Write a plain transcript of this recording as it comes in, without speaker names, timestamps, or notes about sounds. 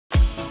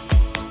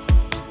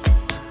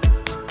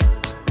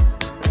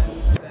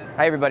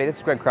Hi everybody, this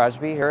is Greg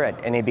Crosby here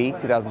at NAB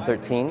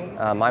 2013.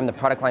 I'm the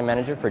product line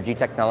manager for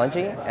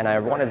G-Technology, and I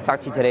wanted to talk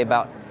to you today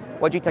about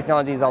what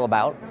G-Technology is all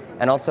about,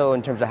 and also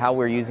in terms of how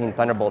we're using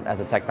Thunderbolt as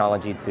a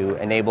technology to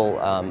enable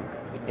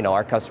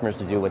our customers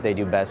to do what they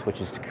do best, which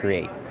is to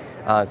create.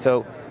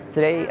 So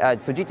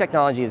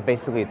G-Technology is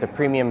basically, it's a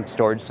premium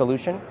storage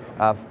solution.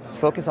 It's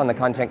focused on the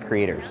content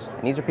creators.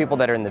 And these are people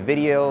that are in the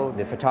video,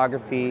 the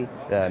photography,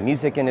 the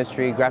music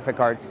industry, graphic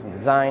arts, and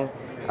design,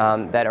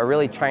 that are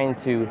really trying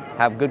to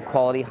have good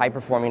quality,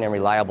 high-performing, and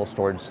reliable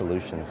storage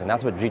solutions. And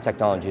that's what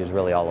G-Technology is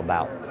really all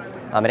about.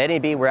 At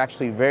NAB, we're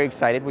actually very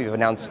excited. We've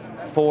announced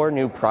 4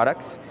 new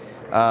products.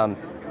 2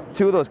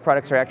 of those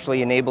products are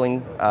actually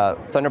enabling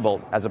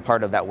Thunderbolt as a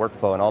part of that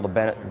workflow and all the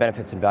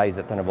benefits and values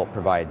that Thunderbolt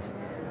provides.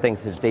 Things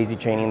such as daisy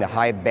chaining, the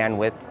high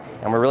bandwidth,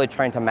 and we're really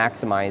trying to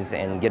maximize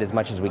and get as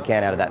much as we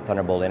can out of that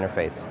Thunderbolt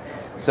interface.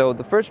 So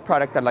the first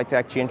product I'd like to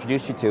actually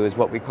introduce you to is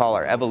what we call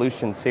our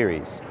Evolution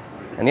series.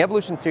 And the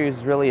Evolution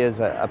series really is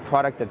a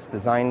product that's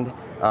designed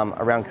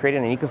around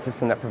creating an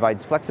ecosystem that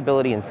provides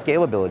flexibility and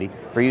scalability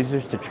for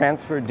users to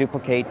transfer,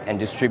 duplicate, and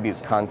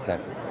distribute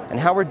content. And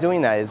how we're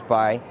doing that is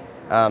by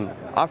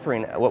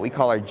offering what we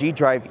call our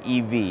G-Drive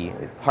EV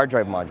hard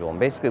drive module. And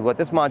basically what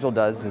this module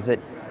does is it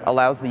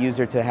allows the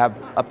user to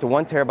have up to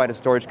 1 terabyte of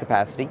storage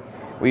capacity.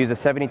 We use a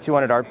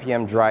 7200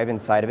 RPM drive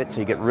inside of it, so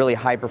you get really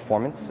high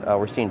performance.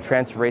 We're seeing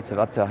transfer rates of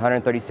up to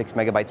 136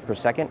 megabytes per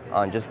second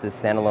on just this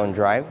standalone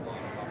drive.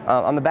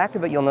 On the back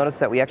of it, you'll notice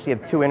that we actually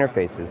have 2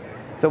 interfaces.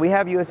 So we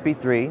have USB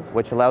 3,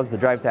 which allows the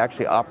drive to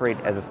actually operate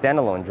as a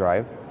standalone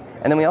drive.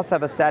 And then we also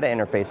have a SATA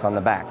interface on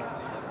the back.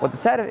 What the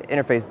SATA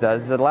interface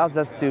does is it allows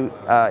us to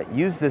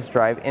use this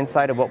drive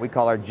inside of what we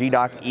call our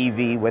G-Dock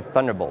EV with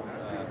Thunderbolt.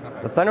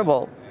 The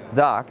Thunderbolt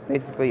dock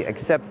basically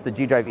accepts the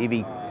G-Drive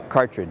EV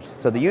cartridge.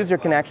 So the user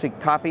can actually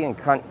copy and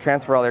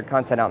transfer all their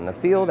content out in the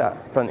field,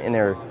 in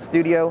their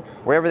studio,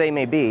 wherever they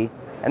may be.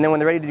 And then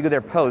when they're ready to do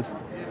their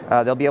post,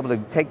 they'll be able to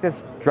take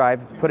this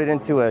drive, put it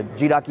into a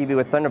G-Dock EV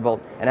with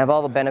Thunderbolt, and have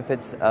all the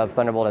benefits of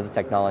Thunderbolt as a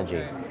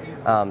technology.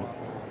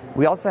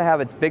 We also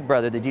have its big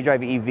brother, the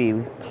G-Drive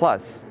EV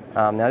Plus.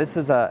 Now this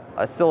is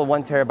still a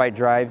 1 terabyte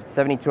drive,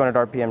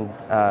 7200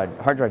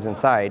 RPM hard drives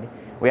inside.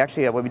 We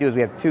actually, what we do is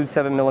we have 2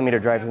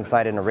 7mm drives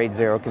inside in a RAID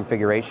 0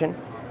 configuration.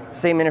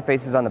 Same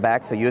interfaces on the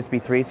back, so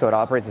USB 3, so it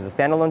operates as a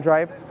standalone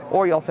drive,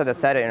 or you also have that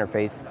SATA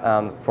interface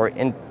for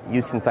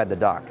use inside the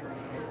dock.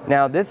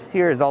 Now this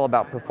here is all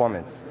about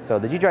performance. So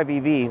the G-Drive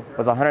EV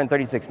was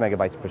 136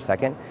 megabytes per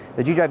second.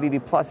 The G-Drive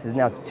EV Plus is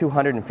now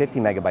 250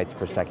 megabytes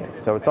per second.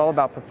 So it's all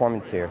about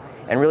performance here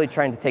and really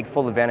trying to take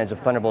full advantage of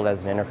Thunderbolt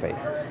as an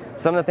interface.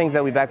 Some of the things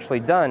that we've actually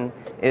done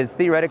is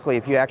theoretically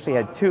if you actually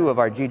had 2 of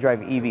our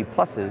G-Drive EV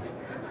Pluses,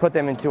 put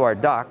them into our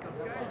dock,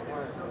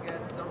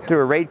 through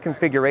a RAID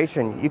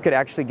configuration, you could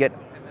actually get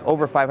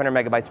over 500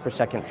 megabytes per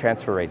second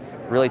transfer rates,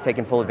 really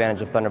taking full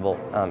advantage of Thunderbolt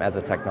as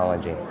a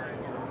technology.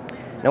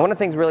 Now, one of the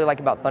things we really like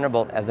about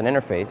Thunderbolt as an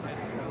interface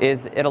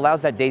is it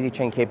allows that daisy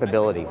chain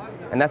capability.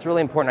 And that's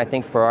really important, I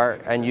think, for our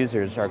end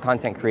users, our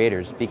content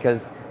creators,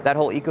 because that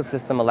whole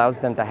ecosystem allows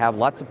them to have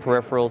lots of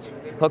peripherals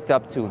hooked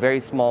up to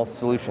very small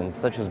solutions,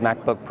 such as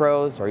MacBook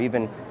Pros or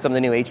even some of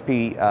the new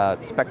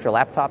HP Spectra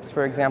laptops,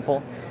 for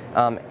example.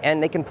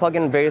 And they can plug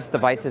in various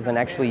devices and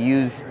actually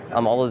use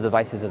all of the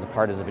devices as a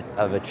part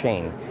of a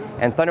chain.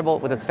 And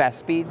Thunderbolt, with its fast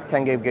speed,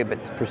 10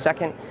 gigabits per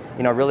second,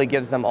 really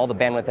gives them all the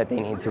bandwidth that they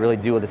need to really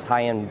do this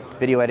high-end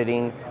video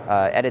editing,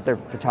 edit their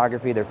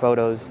photography, their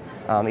photos,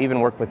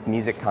 even work with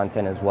music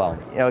content as well.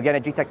 Again,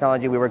 at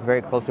G-Technology, we work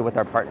very closely with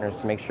our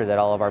partners to make sure that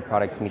all of our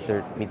products meet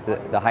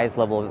the highest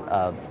level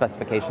of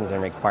specifications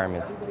and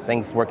requirements.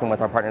 Things working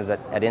with our partners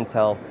at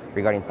Intel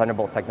regarding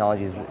Thunderbolt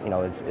technologies,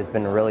 has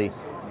been really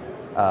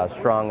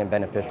strong and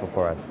beneficial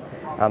for us.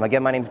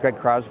 Again, my name is Greg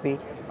Crosby.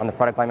 I'm the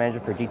product line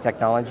manager for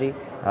G-Technology.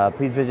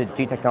 Please visit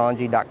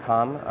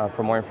gtechnology.com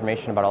for more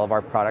information about all of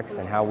our products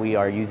and how we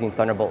are using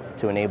Thunderbolt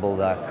to enable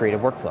the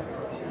creative workflow.